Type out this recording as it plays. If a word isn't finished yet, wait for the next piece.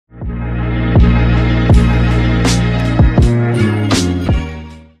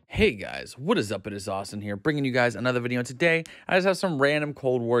Hey guys, what is up? It is Austin here, bringing you guys another video. And today, I just have some random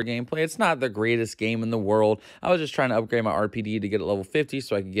Cold War gameplay. It's not the greatest game in the world. I was just trying to upgrade my RPD to get it level 50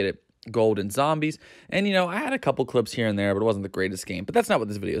 so I could get it gold in zombies. And, you know, I had a couple clips here and there, but it wasn't the greatest game. But that's not what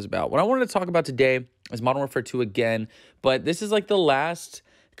this video is about. What I wanted to talk about today is Modern Warfare 2 again. But this is like the last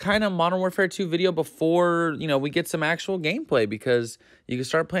kind of Modern Warfare 2 video before, you know, we get some actual gameplay, because you can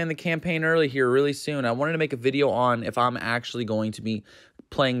start playing the campaign early here really soon. I wanted to make a video on if I'm actually going to be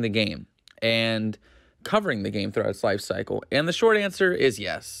playing the game and covering the game throughout its life cycle. And the short answer is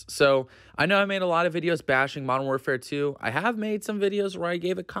yes. So I know I made a lot of videos bashing Modern Warfare 2. I have made some videos where I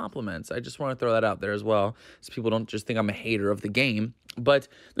gave it compliments. I just want to throw that out there as well, so people don't just think I'm a hater of the game. But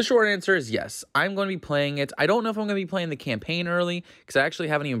the short answer is yes, I'm going to be playing it. I don't know if I'm going to be playing the campaign early, because I actually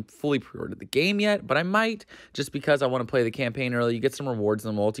haven't even fully pre-ordered the game yet, but I might, just because I want to play the campaign early. You get some rewards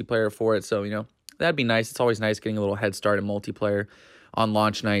in the multiplayer for it, so, you know, that'd be nice. It's always nice getting a little head start in multiplayer on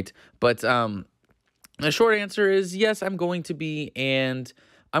launch night. But the short answer is yes, I'm going to be, and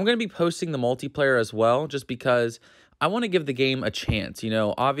I'm going to be posting the multiplayer as well, just because I want to give the game a chance. You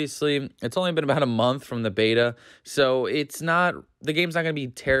know, obviously, it's only been about a month from the beta, so it's not, the game's not going to be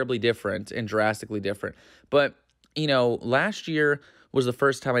terribly different and drastically different. But, you know, last year was the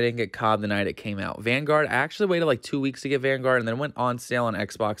first time I didn't get COD the night it came out. Vanguard, I actually waited like 2 weeks to get Vanguard, and then it went on sale on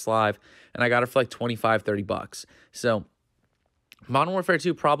Xbox Live, and I got it for like 25, 30 bucks. So Modern Warfare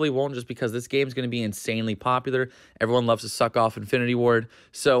 2 probably won't, just because this game's going to be insanely popular. Everyone loves to suck off Infinity Ward.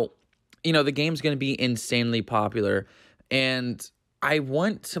 So, you know, the game's going to be insanely popular. And I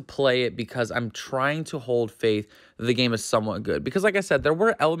want to play it because I'm trying to hold faith that the game is somewhat good. Because like I said, there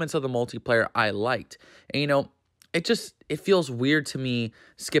were elements of the multiplayer I liked. And, you know, it feels weird to me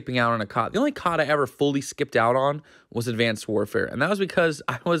skipping out on a COD. The only COD I ever fully skipped out on was Advanced Warfare. And that was because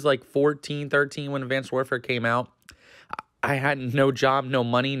I was like 14, 13 when Advanced Warfare came out. I had no job, no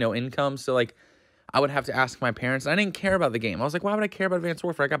money, no income. So, like, I would have to ask my parents. I didn't care about the game. I was like, why would I care about Advanced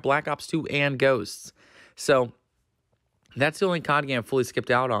Warfare? I got Black Ops 2 and Ghosts. So, that's the only COD game I fully skipped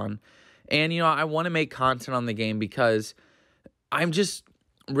out on. And, you know, I want to make content on the game because I'm just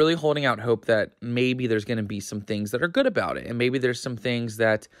really holding out hope that maybe there's going to be some things that are good about it. And maybe there's some things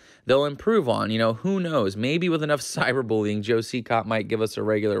that they'll improve on. You know, who knows? Maybe with enough cyberbullying, Joe Seacott might give us a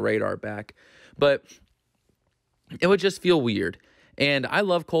regular radar back. But it would just feel weird. And I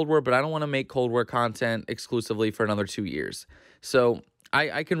love Cold War, but I don't want to make Cold War content exclusively for another 2 years. So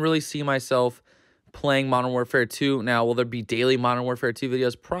I can really see myself playing Modern Warfare 2. Now, will there be daily Modern Warfare 2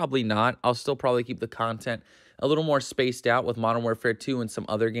 videos? Probably not. I'll still probably keep the content a little more spaced out with Modern Warfare 2 and some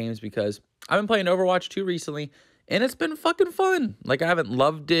other games, because I've been playing Overwatch 2 recently, and it's been fucking fun. Like, I haven't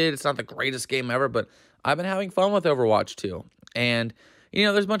loved it. It's not the greatest game ever, but I've been having fun with Overwatch 2. And you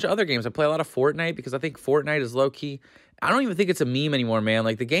know, there's a bunch of other games. I play a lot of Fortnite because I think Fortnite is low-key. I don't even think it's a meme anymore, man.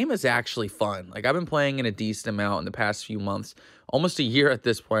 Like, the game is actually fun. Like, I've been playing in a decent amount in the past few months. Almost a year at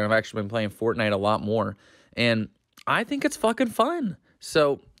this point, I've actually been playing Fortnite a lot more. And I think it's fucking fun.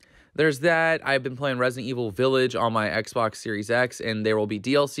 So there's that. I've been playing Resident Evil Village on my Xbox Series X, and there will be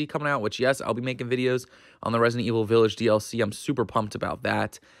DLC coming out, which, yes, I'll be making videos on the Resident Evil Village DLC. I'm super pumped about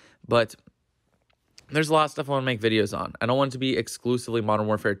that. But there's a lot of stuff I want to make videos on. I don't want it to be exclusively Modern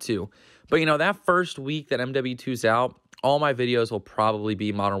Warfare 2. But, you know, that first week that MW2's out, all my videos will probably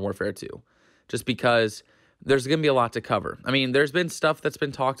be Modern Warfare 2. Just because there's going to be a lot to cover. I mean, there's been stuff that's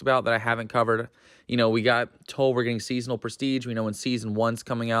been talked about that I haven't covered. You know, we got told we're getting Seasonal Prestige. We know when Season 1's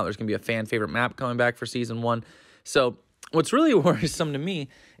coming out, there's going to be a fan favorite map coming back for Season 1. So what's really worrisome to me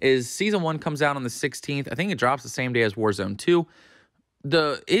is Season 1 comes out on the 16th. I think it drops the same day as Warzone 2.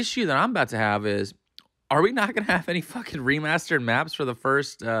 The issue that I'm about to have is, are we not going to have any fucking remastered maps for the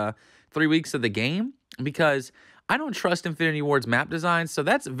first 3 weeks of the game? Because I don't trust Infinity Ward's map design, so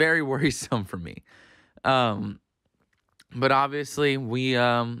that's very worrisome for me. But obviously, we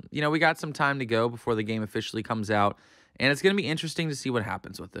got some time to go before the game officially comes out, and it's going to be interesting to see what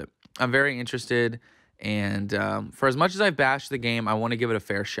happens with it. I'm very interested, and for as much as I've bashed the game, I want to give it a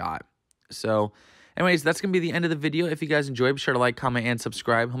fair shot. So anyways, that's going to be the end of the video. If you guys enjoyed, be sure to like, comment, and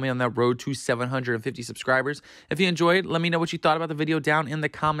subscribe. Help me on that road to 750 subscribers. If you enjoyed, let me know what you thought about the video down in the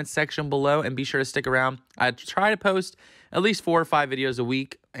comment section below, and be sure to stick around. I try to post at least 4 or 5 videos a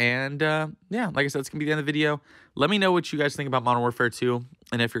week, and yeah, like I said, it's going to be the end of the video. Let me know what you guys think about Modern Warfare 2,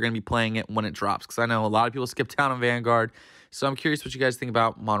 and if you're going to be playing it when it drops, because I know a lot of people skipped out on Vanguard, so I'm curious what you guys think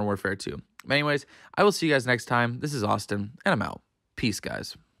about Modern Warfare 2. But anyways, I will see you guys next time. This is Austin, and I'm out. Peace,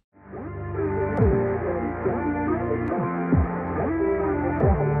 guys.